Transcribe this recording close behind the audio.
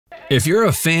If you're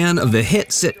a fan of the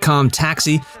hit sitcom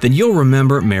Taxi, then you'll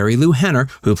remember Mary Lou Henner,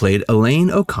 who played Elaine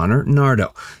O'Connor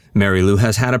Nardo. Mary Lou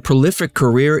has had a prolific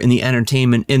career in the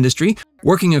entertainment industry,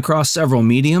 working across several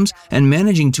mediums and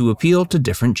managing to appeal to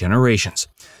different generations.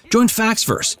 Join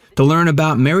Factsverse to learn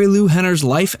about Mary Lou Henner's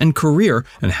life and career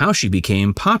and how she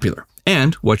became popular,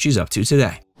 and what she's up to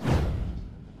today.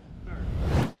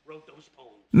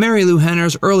 Mary Lou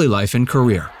Henner's early life and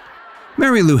career.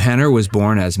 Mary Lou Henner was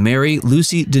born as Mary Lou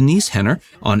Denise Henner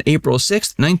on April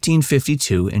 6,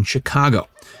 1952 in Chicago.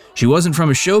 She wasn't from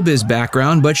a showbiz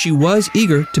background, but she was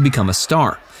eager to become a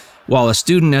star. While a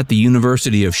student at the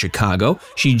University of Chicago,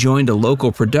 she joined a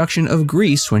local production of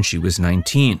Grease when she was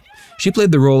 19. She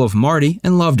played the role of Marty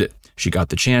and loved it. She got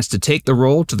the chance to take the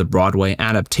role to the Broadway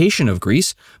adaptation of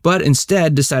Grease, but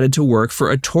instead decided to work for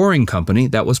a touring company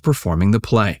that was performing the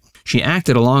play. She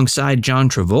acted alongside John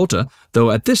Travolta, though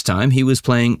at this time he was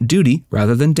playing Duty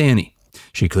rather than Danny.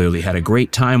 She clearly had a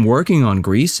great time working on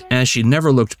Grease, as she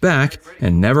never looked back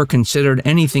and never considered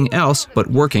anything else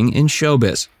but working in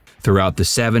showbiz. Throughout the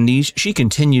 70s, she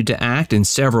continued to act in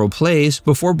several plays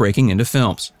before breaking into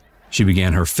films. She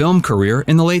began her film career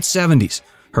in the late 70s.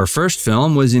 Her first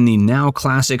film was in the now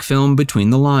classic film Between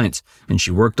the Lines, and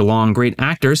she worked along great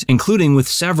actors, including with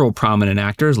several prominent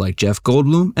actors like Jeff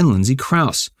Goldblum and Lindsay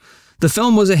Krause. The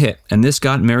film was a hit, and this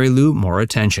got Mary Lou more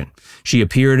attention. She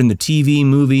appeared in the TV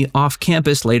movie Off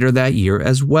Campus later that year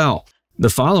as well. The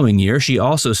following year, she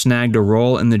also snagged a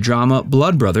role in the drama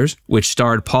Blood Brothers, which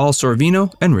starred Paul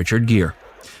Sorvino and Richard Gere.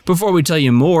 Before we tell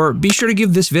you more, be sure to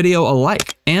give this video a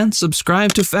like and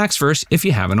subscribe to Factsverse if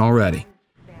you haven't already.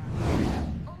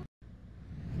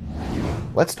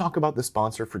 Let's talk about the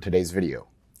sponsor for today's video,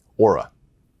 Aura.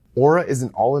 Aura is an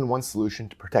all-in-one solution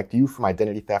to protect you from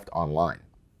identity theft online.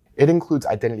 It includes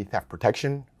identity theft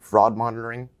protection, fraud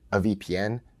monitoring, a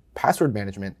VPN, password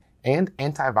management, and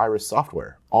antivirus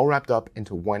software, all wrapped up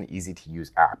into one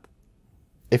easy-to-use app.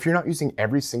 If you're not using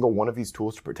every single one of these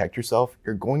tools to protect yourself,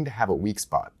 you're going to have a weak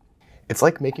spot. It's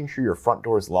like making sure your front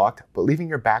door is locked, but leaving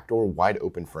your back door wide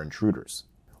open for intruders.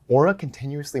 Aura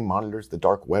continuously monitors the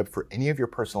dark web for any of your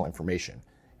personal information,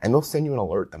 and they'll send you an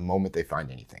alert the moment they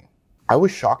find anything. I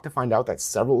was shocked to find out that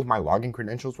several of my login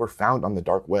credentials were found on the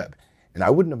dark web, and I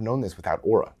wouldn't have known this without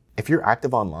Aura. If you're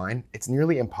active online, it's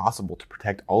nearly impossible to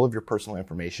protect all of your personal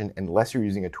information unless you're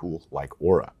using a tool like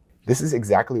Aura. This is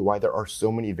exactly why there are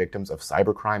so many victims of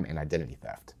cybercrime and identity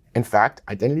theft. In fact,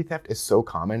 identity theft is so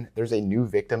common, there's a new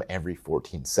victim every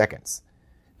 14 seconds.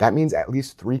 That means at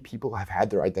least 3 people have had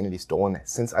their identity stolen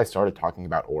since I started talking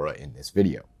about Aura in this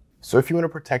video. So if you want to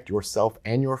protect yourself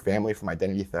and your family from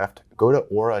identity theft, go to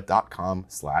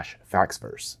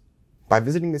aura.com/factsverse. By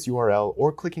visiting this URL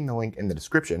or clicking the link in the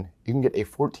description, you can get a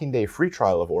 14-day free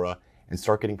trial of Aura and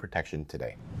start getting protection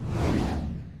today.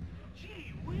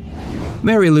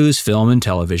 Mary Lou's film and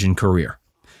television career.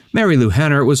 Mary Lou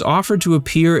Henner was offered to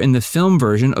appear in the film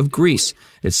version of Grease.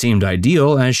 It seemed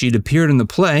ideal as she'd appeared in the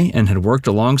play and had worked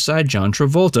alongside John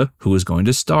Travolta, who was going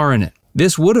to star in it.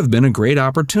 This would have been a great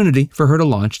opportunity for her to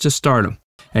launch to stardom.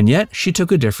 And yet, she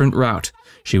took a different route.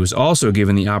 She was also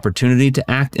given the opportunity to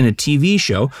act in a TV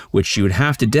show, which she would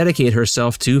have to dedicate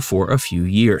herself to for a few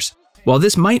years. While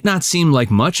this might not seem like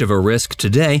much of a risk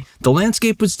today, the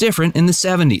landscape was different in the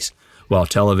 70s. While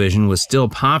television was still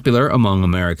popular among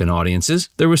American audiences,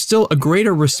 there was still a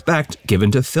greater respect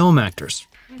given to film actors.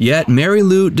 Yet Mary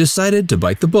Lou decided to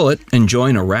bite the bullet and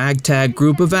join a ragtag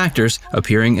group of actors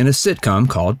appearing in a sitcom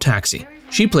called Taxi.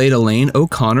 She played Elaine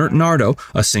O'Connor Nardo,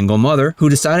 a single mother who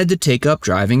decided to take up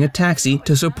driving a taxi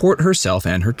to support herself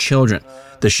and her children.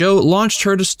 The show launched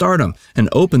her to stardom and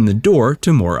opened the door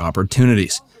to more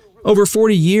opportunities. Over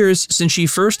 40 years since she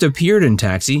first appeared in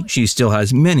Taxi, she still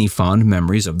has many fond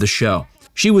memories of the show.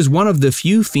 She was one of the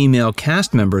few female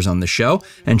cast members on the show,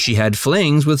 and she had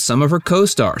flings with some of her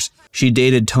co-stars. She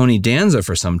dated Tony Danza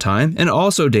for some time and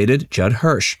also dated Judd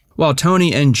Hirsch. While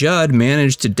Tony and Judd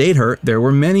managed to date her, there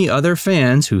were many other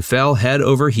fans who fell head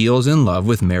over heels in love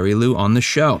with Mary Lou on the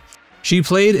show. She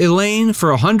played Elaine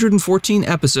for 114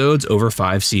 episodes over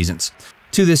 5 seasons.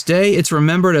 To this day, it's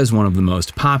remembered as one of the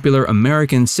most popular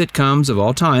American sitcoms of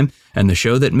all time and the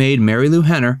show that made Mary Lou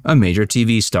Henner a major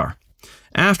TV star.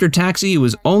 After Taxi, it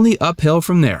was only uphill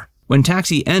from there. When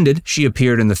Taxi ended, she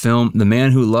appeared in the film The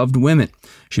Man Who Loved Women.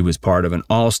 She was part of an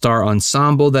all-star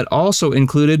ensemble that also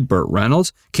included Burt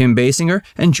Reynolds, Kim Basinger,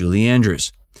 and Julie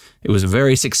Andrews. It was a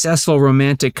very successful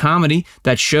romantic comedy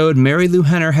that showed Mary Lou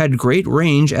Henner had great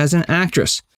range as an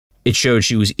actress. It showed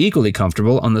she was equally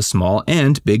comfortable on the small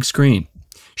and big screen.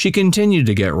 She continued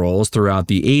to get roles throughout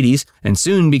the 80s and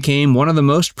soon became one of the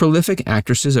most prolific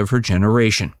actresses of her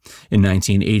generation. In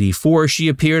 1984, she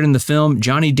appeared in the film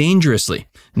Johnny Dangerously.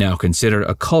 Now considered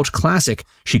a cult classic,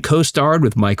 she co-starred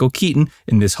with Michael Keaton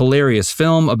in this hilarious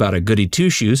film about a goody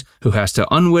two-shoes who has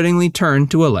to unwittingly turn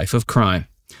to a life of crime.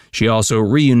 She also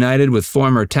reunited with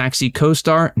former Taxi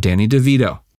co-star Danny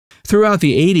DeVito. Throughout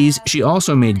the 80s, she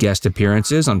also made guest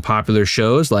appearances on popular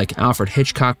shows like Alfred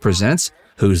Hitchcock Presents,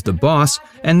 Who's the Boss,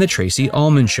 and The Tracy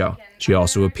Ullman Show. She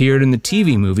also appeared in the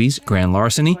TV movies Grand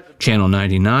Larceny, Channel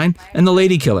 99, and The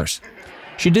Lady Killers.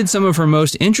 She did some of her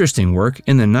most interesting work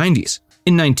in the 90s.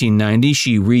 In 1990,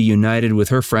 she reunited with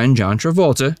her friend John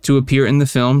Travolta to appear in the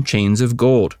film Chains of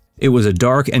Gold. It was a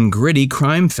dark and gritty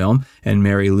crime film, and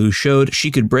Mary Lou showed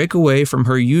she could break away from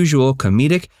her usual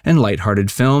comedic and lighthearted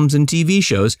films and TV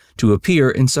shows to appear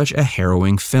in such a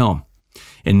harrowing film.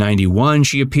 In 91,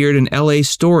 she appeared in L.A.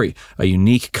 Story, a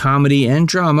unique comedy and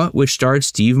drama which starred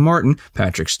Steve Martin,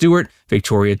 Patrick Stewart,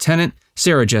 Victoria Tennant,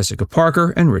 Sarah Jessica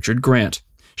Parker, and Richard Grant.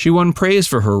 She won praise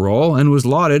for her role and was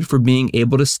lauded for being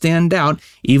able to stand out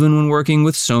even when working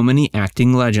with so many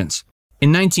acting legends.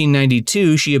 In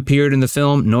 1992, she appeared in the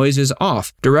film Noises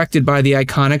Off, directed by the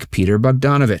iconic Peter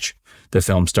Bogdanovich. The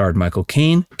film starred Michael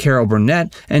Caine, Carol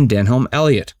Burnett, and Denholm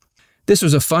Elliott. This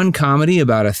was a fun comedy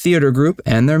about a theater group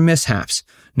and their mishaps.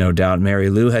 No doubt Mary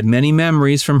Lou had many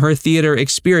memories from her theater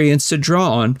experience to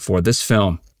draw on for this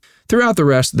film. Throughout the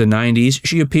rest of the 90s,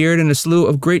 she appeared in a slew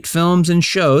of great films and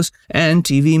shows and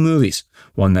TV movies.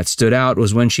 One that stood out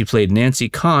was when she played Nancy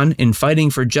Kahn in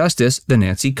Fighting for Justice, The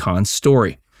Nancy Kahn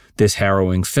Story. This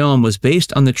harrowing film was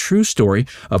based on the true story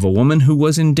of a woman who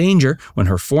was in danger when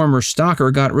her former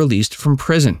stalker got released from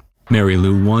prison. Mary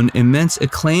Lou won immense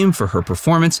acclaim for her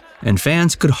performance, and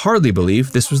fans could hardly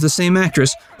believe this was the same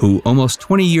actress who almost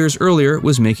 20 years earlier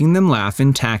was making them laugh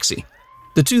in Taxi.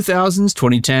 The 2000s,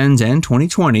 2010s, and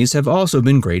 2020s have also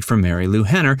been great for Mary Lou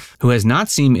Henner, who has not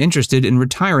seemed interested in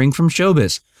retiring from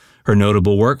showbiz. Her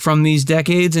notable work from these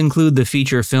decades include the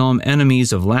feature film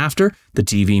Enemies of Laughter, the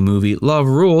TV movie Love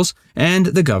Rules, and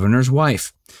The Governor's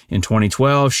Wife. In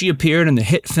 2012, she appeared in the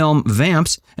hit film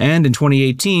Vamps, and in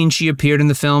 2018, she appeared in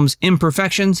the films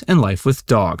Imperfections and Life with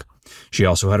Dog. She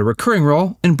also had a recurring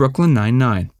role in Brooklyn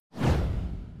Nine-Nine.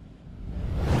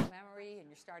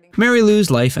 Mary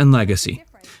Lou's life and legacy.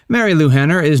 Mary Lou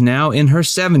Henner is now in her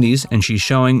 70s and she's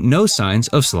showing no signs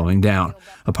of slowing down.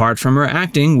 Apart from her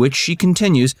acting, which she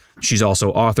continues, she's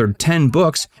also authored 10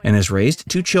 books and has raised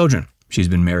 2 children. She's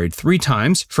been married 3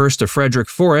 times, first to Frederick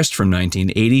Forrest from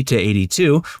 1980 to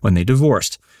 82 when they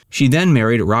divorced. She then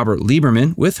married Robert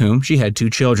Lieberman, with whom she had 2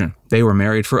 children. They were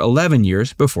married for 11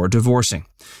 years before divorcing.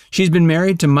 She's been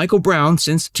married to Michael Brown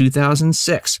since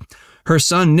 2006. Her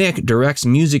son Nick directs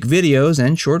music videos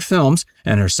and short films,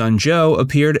 and her son Joe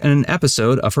appeared in an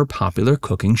episode of her popular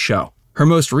cooking show. Her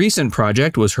most recent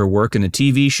project was her work in a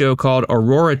TV show called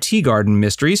Aurora Tea Garden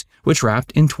Mysteries, which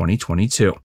wrapped in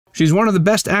 2022. She's one of the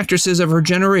best actresses of her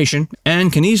generation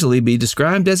and can easily be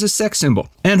described as a sex symbol,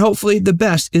 and hopefully the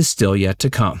best is still yet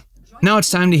to come. Now it's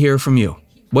time to hear from you.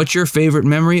 What's your favorite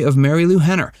memory of Mary Lou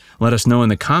Henner? Let us know in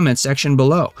the comments section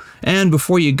below. And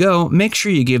before you go, make sure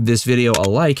you give this video a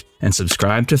like and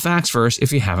subscribe to Facts First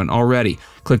if you haven't already.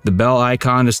 Click the bell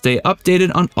icon to stay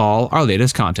updated on all our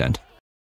latest content.